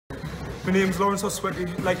My name's Lawrence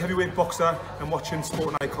Oswetty, light heavyweight boxer and watching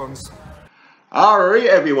Sporting Icons. Alright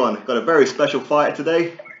everyone, got a very special fighter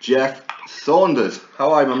today, Jeff Saunders.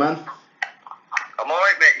 How are you, my man? I'm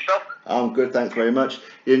alright, mate. Yourself? I'm good, thanks very much.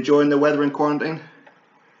 You enjoying the weather in quarantine?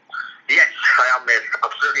 Yes, I am, mate.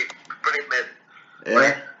 Absolutely brilliant, mate.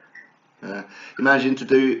 Yeah? You managing to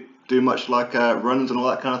do much like runs and all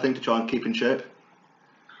that kind of thing to try and keep in shape?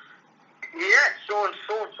 Yeah, so,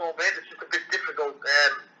 mate. It's just a bit difficult.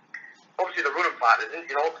 Obviously the running part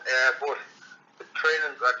isn't, but the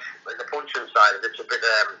training, like the punching side, it's a bit,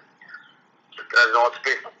 it's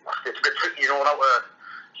a bit tricky, without a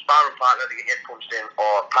sparring partner to get your head punched in,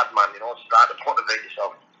 or pad man, start to motivate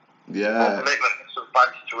yourself. Yeah. To make some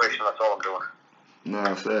bad situation, that's all I'm doing. No,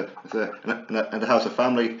 that's it. And how's the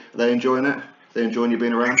family? Are they enjoying it? Are they enjoying you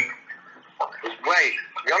being around? It's way,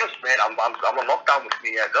 to be honest, mate, I'm on lockdown with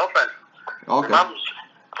my girlfriend. Okay. My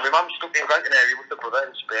mum's stuck in Granton area with her brother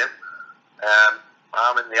in Spain.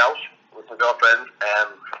 I'm in the house with my girlfriend, and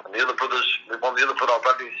one of the other brothers,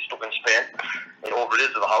 Bradley's stuck in Spain, over his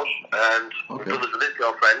other house, and my brother's with his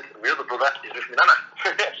girlfriend, and my other brother is with my nana.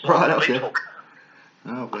 Right, okay.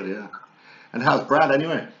 Oh, but yeah. And how's Brad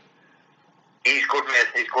anyway? He's good, mate.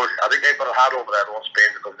 He's good. I think they've got it hard over there in Spain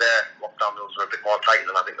because their lockdown rules are a bit more tight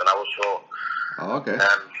than ours. So, okay.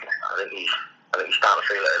 I think he's starting to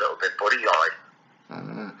feel it a little bit, but he's alright.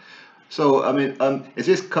 So, I mean, is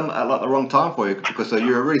this come at like the wrong time for you? Because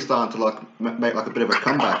you were really starting to make like a bit of a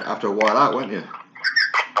comeback after a while out, weren't you?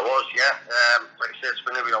 I was, yeah. Like I said, it's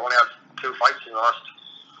been I've only had 2 fights in the last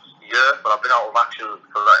year, but I've been out of action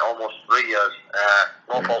for like almost 3 years.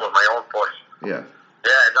 No fault of my own, but yeah.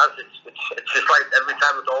 Yeah, it does. It's just like every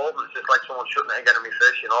time the door opens, it's just like someone shooting it again in my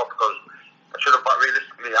face, because I should have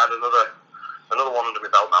realistically had another one under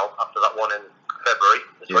my belt now after that one in February,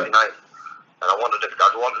 the 29th. And I wanted to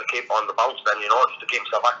keep on the bounce then, just to keep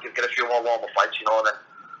myself active, get a few more warm-up fights, and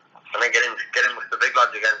then get in with the big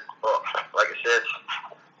lads again. But like I said,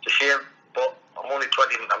 it's a shame. But I'm only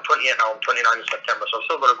 20. I'm 28 now. I'm 29 in September, so I've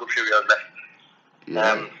still got a good few years left.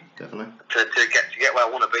 Yeah, definitely. To get where I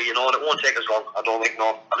want to be, and it won't take as long. I don't think.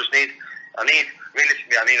 No, I need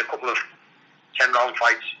realistically, I need a couple of 10-round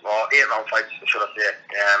fights or 8-round fights, should I say?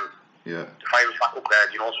 Yeah. To fire us back up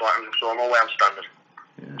there, so I know where I'm standing.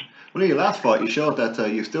 Yeah. Well, in your last fight, you showed that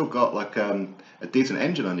you've still got like a decent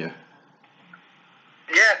engine on you.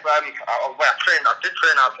 Yeah, I did train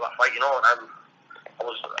hard for that fight, and I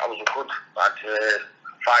was a good at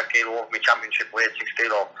 5 kilo over my championship weight, 6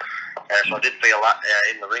 kilo. So I did feel that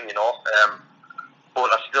in the ring, but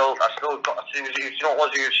I still got. He was,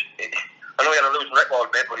 I know he had a losing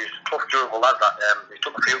record, mate, but he was a tough, durable lad. He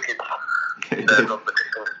took a few kids from the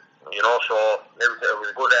distance, So it was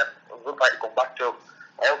a good fight to come back to.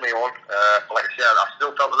 I held me on, but like I said, I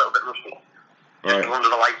still felt a little bit rusty. Just under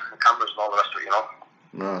the lights and cameras and all the rest of it,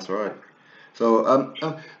 No, that's right. So,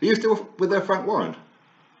 are you still with Frank Warren?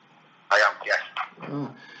 I am, yes.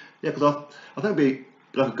 Yeah, because I think it'd be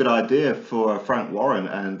like a good idea for Frank Warren,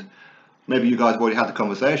 and maybe you guys have already had the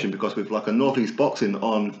conversation, because with like a Northeast boxing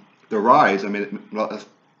on the rise, I mean,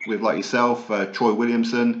 with like yourself, Troy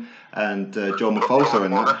Williamson, and Joe Mafosa,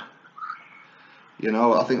 and that.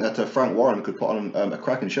 I think that Frank Warren could put on a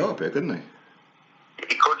cracking show up here, couldn't he?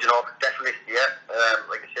 He could, definitely, yeah.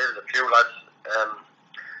 Like I said, there's a few lads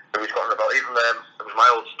that we've gotten about. Even there was my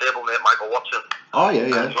old stablemate, Michael Watson. Oh yeah.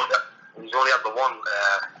 He's only had the one.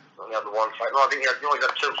 Fight. No, I think he's had 2.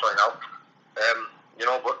 Sorry now.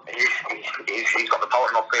 But he's got the power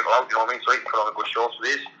to knock people out. You know what I mean? So he can put on a good show. So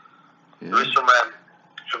there is some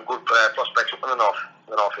good prospects up in the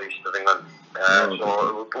northeast of England.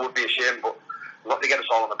 So it would be a shame, but. Not to get us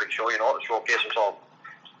all on a big show, to showcase us all.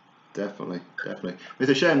 Definitely. It's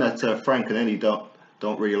a shame that Frank and Eddie don't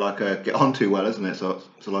really get on too well, isn't it? So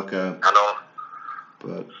like. I know.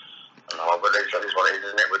 But that is what it is,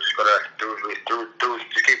 isn't it? We're just gotta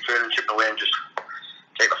just keep training, chipping away, and just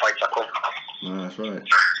take the fights that come. No, that's right.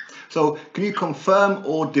 So, can you confirm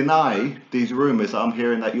or deny these rumours that I'm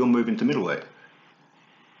hearing that you're moving to middleweight?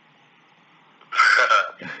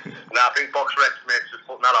 I think Box Rex, mate, just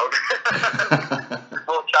putting that out.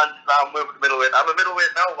 No chance now I'm moving to middleweight. I'm a middleweight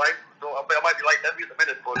now, mate. So I might be light heavy at the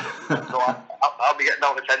minute, but so I'll be getting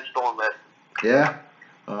down to 10 stone, mate. Yeah?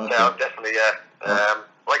 Okay. Yeah, definitely, yeah.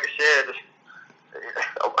 Like I said,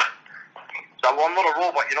 so I'm not a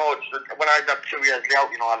robot, when I had 2 years out,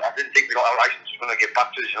 I didn't think we got our license was going to get back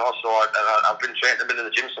to us, so I've been training in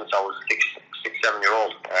the gym since I was 6, 7 year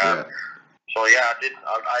old. So yeah, I did.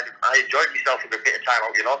 I enjoyed myself with a bit of time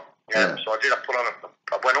out, So I did. I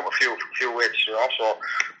went up a few weights, So,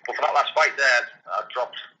 but for that last fight there, I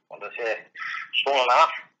dropped, stone and a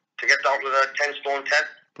half to get down to the 10 stone 10.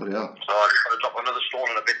 Bloody hell. So I just got to drop another stone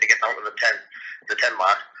and a bit to get down to the 10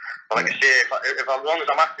 mark. But like I say, if as long as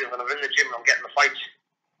I'm active and I'm in the gym and I'm getting the fights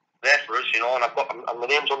there for us, and I've got and my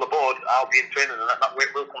name's on the board, I'll be in training, and that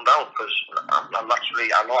weight will come down because I'm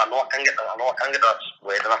naturally, I know I can get that, that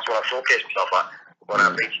weight, and that's what I've showcased myself at when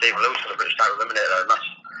I beat Stephen Lewis in the British title eliminator, and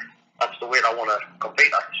that's the weight I want to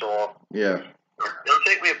compete at. So it'll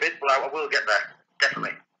take me a bit, but I will get there,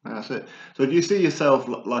 definitely. That's it. So do you see yourself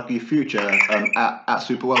like your future at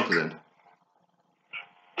super welter then?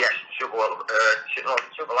 Yes, super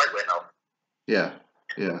lightweight now. Yeah.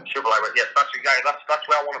 Super lightweight. Yes, that's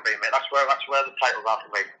where I want to be, mate. That's where the titles are for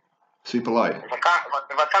me. Super light. If I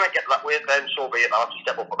can't get that weight, then so be it. I'll have to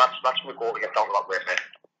step up. But that's my goal, to get down to that weight, mate.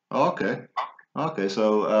 Oh, okay.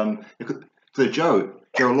 So Joe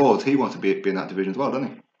Lords, he wants to be in that division as well, doesn't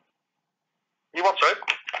he? You what, sorry?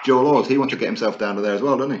 Joe Lords, he wants to get himself down to there as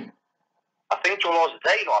well, doesn't he? I think Joe Lords is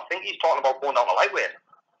there. I think he's talking about going down to lightweight.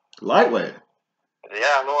 Lightweight?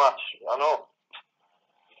 Yeah, I know.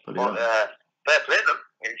 But fair play to him.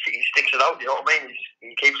 He sticks it out. You know what I mean?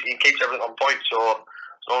 He keeps everything on point. So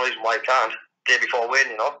there's no reason why he can't. Day before win,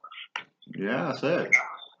 Yeah,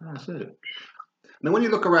 that's it. Now, when you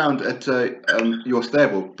look around at your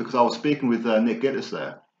stable, because I was speaking with Nik Gittus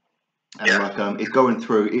there, and he's going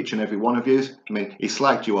through each and every one of you. I mean, he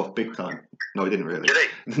slagged you off big time. No, he didn't really. Did he?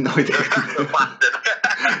 No, he didn't.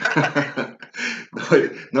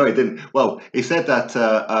 No, he didn't. Well, he said that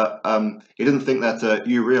he didn't think that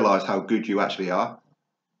you realise how good you actually are.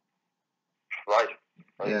 Right.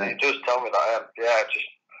 Yeah. He does tell me that. Just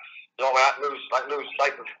I lose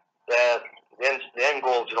sight of the end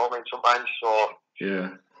goals. You know what I mean? Sometimes. So yeah.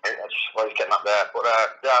 That's why he's getting up there. But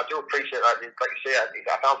I do appreciate that. Like you say,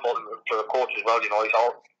 I can't fault him for the coach as well. He's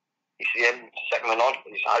second to none.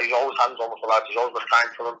 He's always hands on with the lads. He's always got time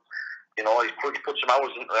for them. He puts some hours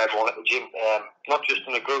into everyone at the gym, not just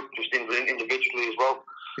in the group, just individually as well.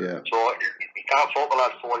 Yeah. So you can't fault the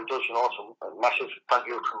lad for what he does. So a massive thank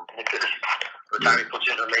you from Nik Gittus for the time he puts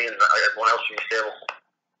into me and everyone else in the stable.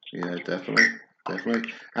 Yeah, definitely.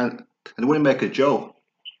 And the Winmaker Joe.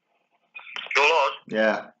 Joe Lord?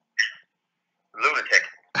 Yeah. Lunatic.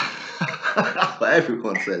 That's what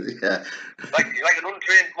everyone says, yeah. Like an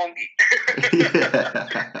untrained monkey.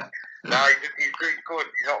 Yeah. No, he's good.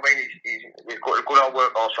 You know what I mean? He's got a good old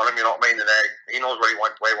work also on him. You know what I mean? And he knows where he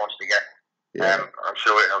wants to get. Yeah. I'm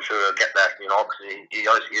sure he'll get there. Because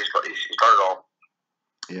he's got it all.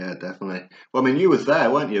 Yeah, definitely. Well, I mean, you was there,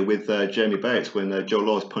 weren't you, with Jamie Bates when Joe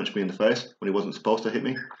Laws punched me in the face when he wasn't supposed to hit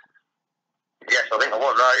me? Yes, I think I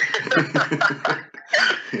was,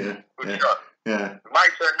 right. Good shot. Yeah. My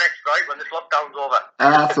turn next, right, when this lockdown's over.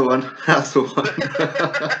 That's the one.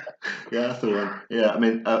 Yeah, that's the one. Yeah, I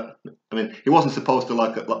mean, he wasn't supposed to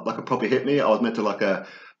like a proper hit me. I was meant to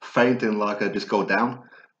feint and just go down,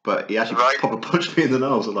 but he actually proper punched me in the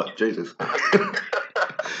nose. I'm like, Jesus.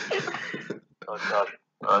 Oh God,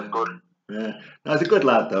 that's good. Yeah, no, he's a good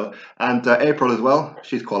lad though, and April as well.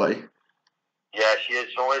 She's quality. Yeah, she is.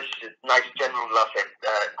 She's a nice, genuine lassie.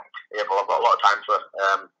 April, I've got a lot of time for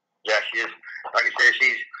her. Yeah, she is. Like I say,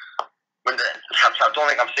 I don't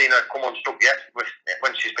think I've seen her come unstuck yet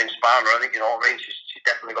when she's been sparring or anything, you know what I mean? She's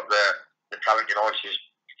definitely got the talent, you know, and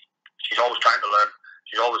she's always trying to learn.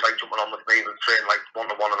 She's always jumping on with me and training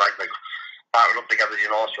one-to-one and partnering up together,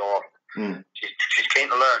 you know, so she's keen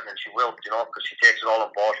to learn and she will, you know, because she takes it all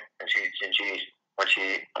on board and when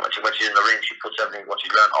she's in the ring, she puts everything what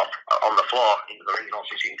she's learned off on the floor into the ring, you know,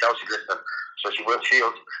 so she can tell she's listening. So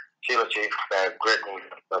she'll achieve great things,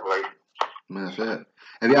 I believe. That's it.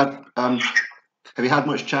 Have you had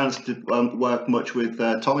much chance to work much with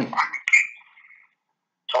Tommy?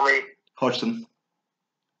 Tommy Hodgson.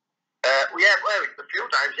 A few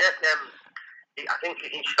times. Yeah, I think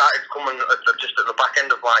he started coming just at the back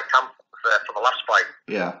end of my camp for the last fight.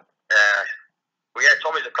 Yeah.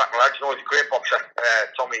 Tommy's a cracking lad. You know, he's a great boxer.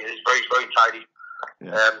 Tommy is very, very tidy.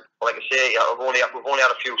 Yeah. Like I say, we've only had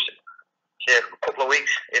a few, a couple of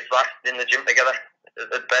weeks, if that, in the gym together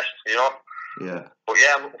at best. You know. Yeah. But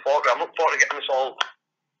yeah, I'm looking forward to getting this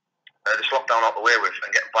lockdown out the way with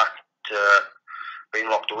and getting back to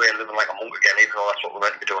being locked away and living like a monk again, even though that's what we're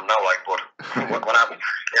meant to be doing now. But I live about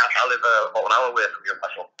an hour away from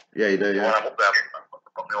Newcastle. Yeah, you do. Yeah. When I'm up there, I've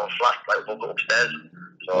got my own flat, upstairs.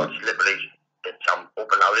 So it's literally, I'm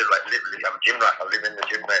up and I live literally. I'm a gym rat. I live in the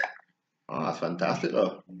gym, mate. Oh, that's fantastic,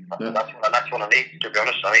 though. That's what I need. To be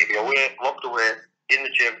honest, I need to be away, locked away in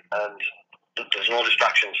the gym, and there's no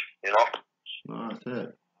distractions. You know. Oh, that's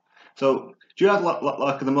it. So, do you have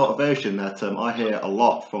the motivation that I hear a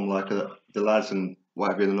lot from the lads and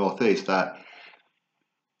whatever in the northeast, that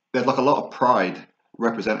there's a lot of pride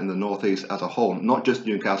representing the Northeast as a whole, not just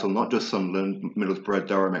Newcastle, not just Sunderland, Middlesbrough,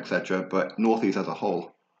 Durham, etc., but Northeast as a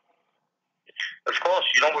whole. Of course,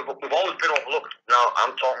 you know, we've always been overlooked. Now,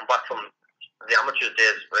 I'm talking back from the amateur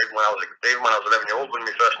days, even when I was 11 years old, winning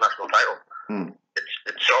my first national title.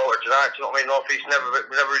 It's nice, you know what I mean? Northeast we never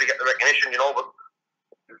really get the recognition, you know, but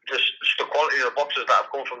just the quality of the boxers that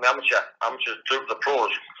have come from the amateurs to the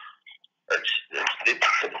pros, they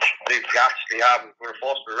actually have, we're a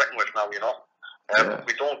force to be reckoned with now, you know.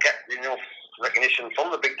 We don't get, you know, recognition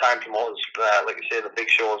from the big time promoters, like you say, the big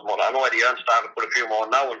shows and whatnot. I know Eddie Earn's starting to put a few more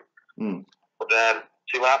now, but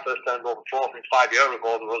see, when I first turned over 4 and 5 years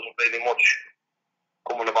ago, there wasn't really much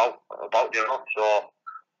coming about, you know. So,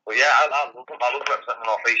 but yeah, I love representing the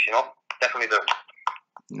North East, you know, definitely do.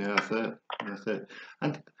 Yeah, that's it.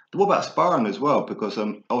 And what about sparring as well? Because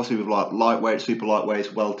obviously with like lightweight, super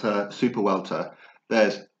lightweight, welter, super welter,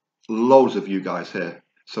 there's loads of you guys here.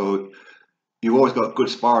 So you've always got good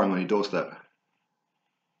sparring on your doorstep.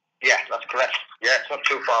 Yeah, that's correct. Yeah, it's not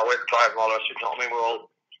too far away to drive all us. You know what I mean?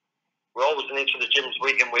 We're always in each of the gyms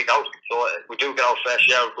week in, week out. So we do get our fair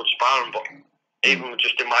share of good sparring. But even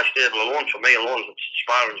just in my stable alone, for me alone,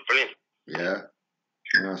 sparring's brilliant. Yeah,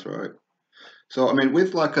 that's right. So I mean,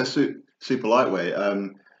 with like a super lightweight,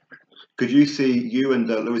 could you see you and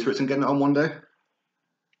Lewis Ritson getting it on one day? Of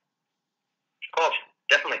course,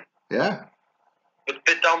 definitely. Yeah. It's a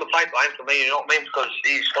bit down the pipeline for me, you know what I mean? Because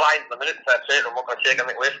he's flying at the minute. I'm not going to take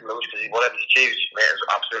anything away from Lewis because whatever he achieves, mate, is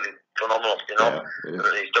absolutely phenomenal. You know,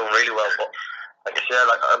 he's doing really well. But like I say,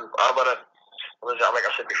 like I've had like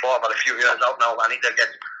I said before, I've had a few years out now. I need to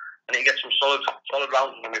get some solid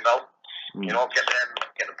rounds under my belt. You know, get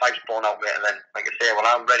the pipes blown out, mate, and then, like I say, when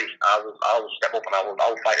I'm ready, I will step up and I will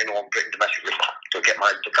fight anyone Britain domestically to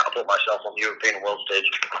catapult myself on the European and world stage.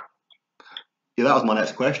 Yeah, that was my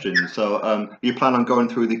next question. So, you plan on going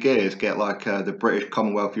through the gears, get like the British,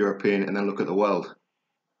 Commonwealth, European, and then look at the world?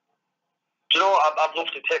 Do you know, I'd love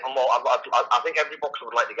to take them all. I think every boxer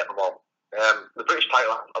would like to get them all. The British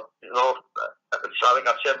title, you know, I think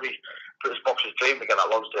that's every British boxer's dream to get that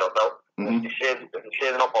Lonsdale belt. If they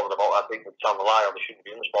say they're not bothered about it, I think it's on the lie or they shouldn't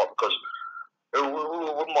be in the sport because who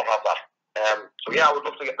wouldn't want to have that? So yeah, I would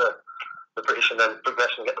love to get the British and then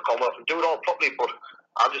progress and get the Commonwealth and do it all properly, but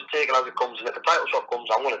I'll just take it as it comes, and if the title shot comes,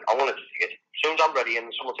 I want to take it. As soon as I'm ready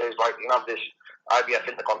and someone says, right, you can have this IBF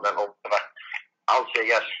Intercontinental, I'll say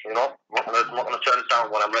yes, you know. I'm not going to turn it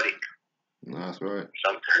down when I'm ready. No, that's right. So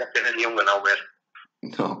I'm not getting any younger now, mate.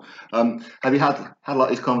 No. Have you had like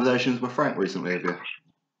these conversations with Frank recently, have you?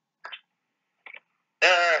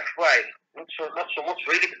 Right. Not so much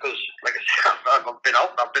really, because like I said, I've been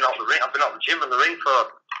out the ring. I've been out the gym and the ring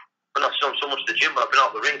for not so much the gym, but I've been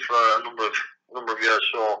out the ring for a number of years.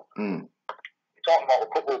 So talking about a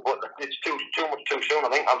couple, but it's too much too soon. I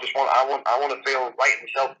think I want to feel right in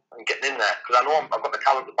myself and getting in there because I know I've got the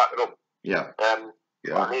talent to back it up. Yeah. I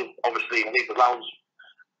need the rounds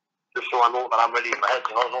just so I know that I'm ready in my head.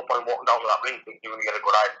 You know, there's no point walking down to that ring thinking you're going to get a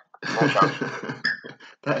good eye. No chance.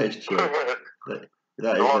 That is true.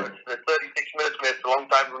 That no, is 36 minutes, mate. It's a long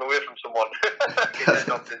time to run away from someone.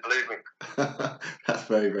 Believe me. That's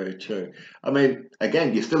very, very true. I mean,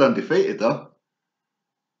 again, you're still undefeated, though.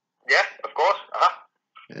 Yeah, of course.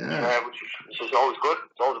 Yeah. Which is always good.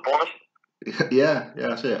 It's always a bonus. Yeah,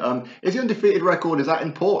 that's it. Is the undefeated record, is that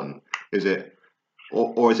important? Is it?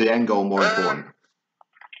 Or is the end goal more important?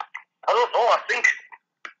 I don't know. I think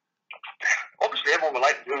obviously everyone would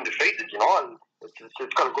like to be undefeated, you know, and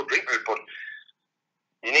it's got a good ring route, but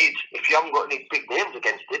you need, if you haven't got any big names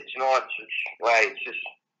against it, you know, it is what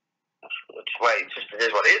it is,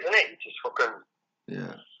 isn't it? It's just fucking,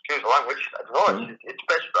 excuse the language, I don't know, it's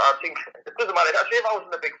best, I think, it doesn't matter. I say if I was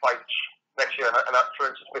in a big fight next year, and for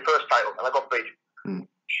instance, my first title, and I got beat,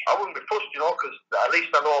 I wouldn't be fussed, you know, because at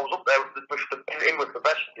least I know I was up there with the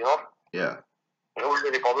best, you know. Yeah. It wouldn't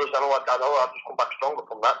really bother us. I know I'll just come back stronger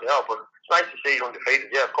from that, you know, but it's nice to see you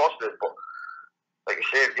undefeated, yeah, of course it is, but like you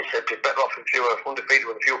said, you're better off if you were undefeated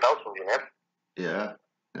with a few belts on your head. Yeah,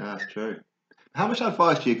 that's true. How much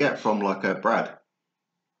advice do you get from, like, Brad?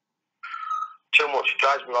 Too much. He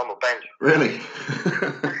drives me around my bench. Really? He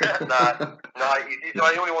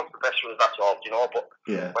only wants the best for us, that's all, you know, but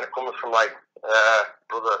when it comes from, like,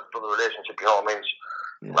 brother relationship, you know what I mean,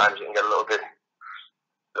 sometimes you can get a little bit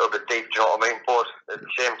deep, do you know what I mean, but at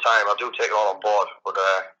the same time, I do take it all on board, but, I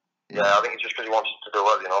think it's just because he wants to do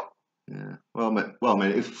well, you know. Yeah. Well,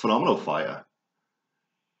 mate, he's a phenomenal fighter.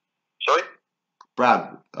 Sorry?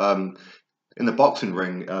 Brad, in the boxing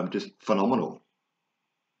ring, just phenomenal.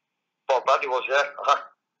 Well, Bradley was, yeah.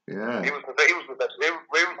 Yeah. He was my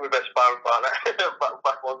best sparring partner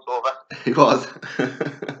back once over. He was.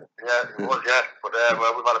 Yeah, Yeah, it was, yeah. But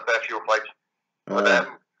well, we've had a fair few fights. But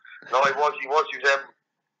no, he was. It's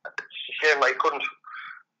a shame like he couldn't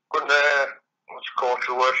what's it called,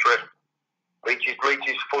 the word for it, reach his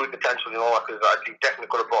full potential, you know, because he definitely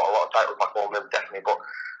could have brought a lot of titles back home, definitely. But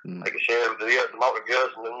like I say, the amount of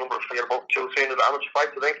years and the number of about 200-300 amateur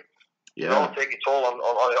fights, I think. Yeah. You know, take a toll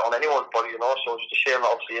on anyone's body, you know. So it's just a shame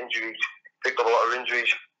that obviously injuries, picked up a lot of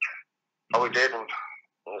injuries. How he did, and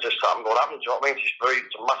just happened what happened. Do you know what I mean?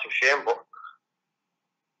 It's a massive shame, but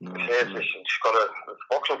it's got it's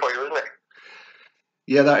boxing for you, isn't it?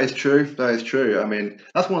 Yeah, that is true. That is true. I mean,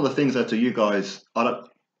 that's one of the things that to you guys,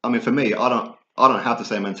 for me, I don't have the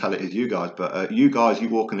same mentality as you guys, but you guys, you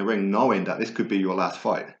walk in the ring knowing that this could be your last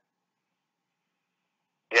fight.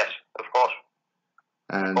 Yes, of course.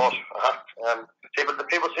 And of course. The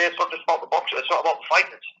people say it's not just about the boxing, it's not about the fight.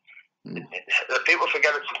 The people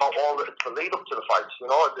forget it's about it's the lead up to the fights, you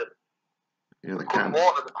know. The cutting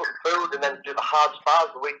water, the cutting food, and then do the hard spars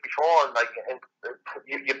the week before, and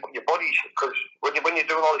your body, because when you're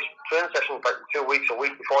doing all these training sessions like 2 weeks, a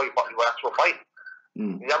week before your actual fight,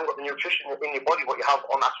 you haven't got the nutrition in your body what you have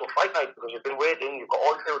on actual fight night, because you've been waiting, you've got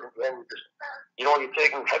all food, and you're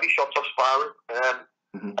taking heavy shots off sparring, and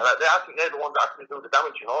I think they're the ones that actually do the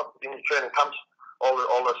damage, you know, in your training camps, all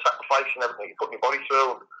the sacrifice and everything you put your body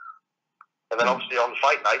through. And then obviously on the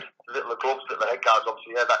fight night, little gloves, little head guards,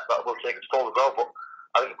 obviously, yeah, that will take its toll as well. But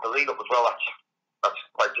I think the lead up as well, that's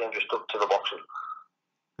quite dangerous to the boxing.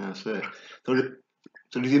 I see. So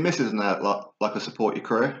does your missus and that like to support your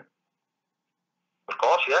career? Of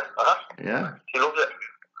course, yeah. Yeah. She loves it.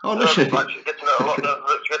 Oh, does she? She gets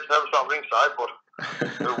nervous on ringside, but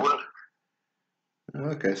who wouldn't?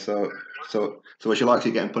 Okay, so she likes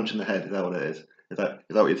you getting punched in the head. Is that what it is? Is that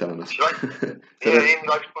what you're telling us? She likes, he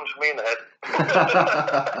likes punching me in the head.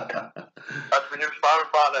 That's my new sparring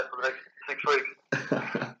partner for the next 6 weeks.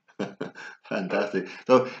 Fantastic.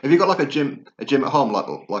 So, have you got like a gym at home, like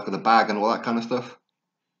with a bag and all that kind of stuff?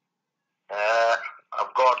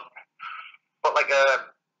 I've got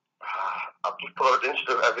I've just put a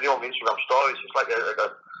video on my Instagram stories. It's like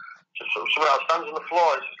someone else stands on the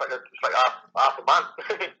floor. It's like half a man.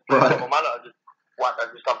 Right. Half a man. I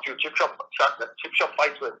just have a few chip shop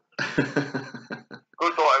fights with.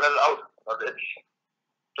 Good though, I let it out. It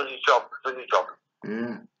does his job.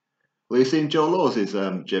 Yeah. Well, you've seen Joe Law's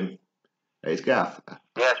gym at his gaff.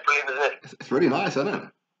 Yeah, it's brilliant, isn't it? It's really nice, isn't it?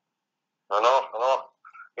 I know.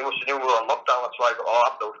 He must have knew we were on lockdown, that's why I got all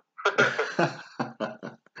after. But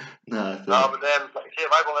like I say,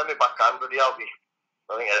 if I go in my back garden, I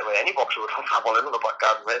think any boxer would have one in the back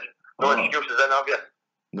garden, mate. No excuses then, have you?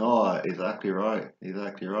 No, exactly right.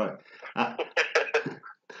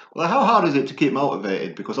 Well, how hard is it to keep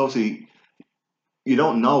motivated? Because obviously, you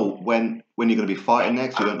don't know when you're going to be fighting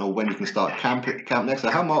next. You don't know when you can start camp next. So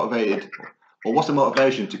how motivated, or what's the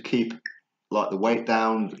motivation to keep like the weight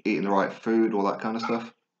down, eating the right food, all that kind of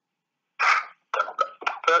stuff?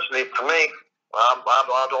 Personally, for me,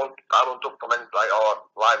 I don't duck from any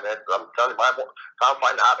lie, mate. I'm telling you, I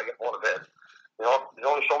find it hard to get motivated. You know, there's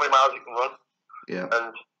only so many miles you can run. Yeah.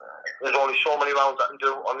 And there's only so many rounds I can do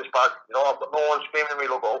on this bag. You know, I've got no one screaming at me,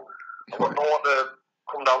 logo. I've got no one to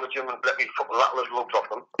come down the gym and let me fucking rattle his lugs off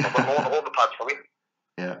them. I've got no one to hold the pads for me.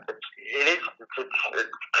 Yeah. It's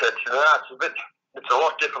a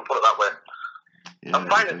lot different, put it that way. Yeah, I'm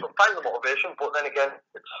finding the motivation, but then again,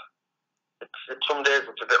 it's some days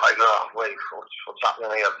it's a bit like, wait, what's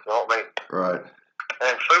happening here? You know what I mean? Right.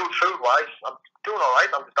 And food wise, I'm doing all right.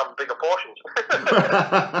 I'm just having bigger portions.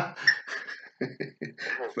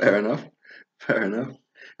 Fair enough.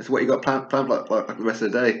 That's what you got planned like the rest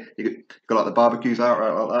of the day. You got like the barbecues out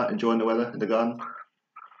right like that, enjoying the weather in the garden.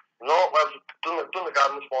 No, well, I've done the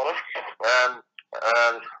garden this morning,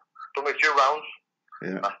 and done a few rounds.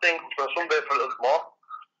 Yeah. I think I'm going to sunbathe for a little bit more,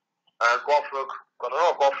 and go for a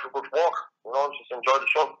good walk. You know, just enjoy the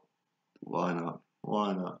sun. Why not?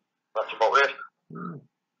 That's about it.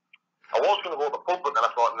 I was going to go to the pub, but then I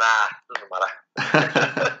thought, doesn't matter.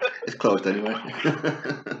 It's closed anyway.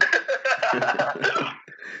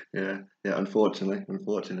 Yeah. Unfortunately,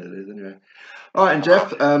 it is anyway. All right, and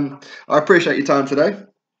Jeff, I appreciate your time today.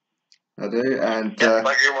 I do, and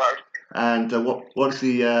thank you, Mark. And once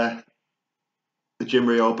the gym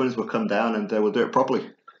reopens, we'll come down and we'll do it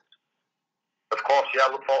properly. Of course, yeah,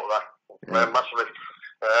 I look forward to that massively.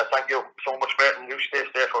 Thank you so much, mate, and you stay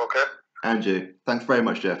safe, okay? And you. Thanks very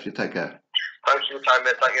much, Jeff. You take care. Thanks for your time,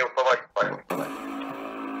 mate. Thank you. Bye-bye. Bye. Bye-bye.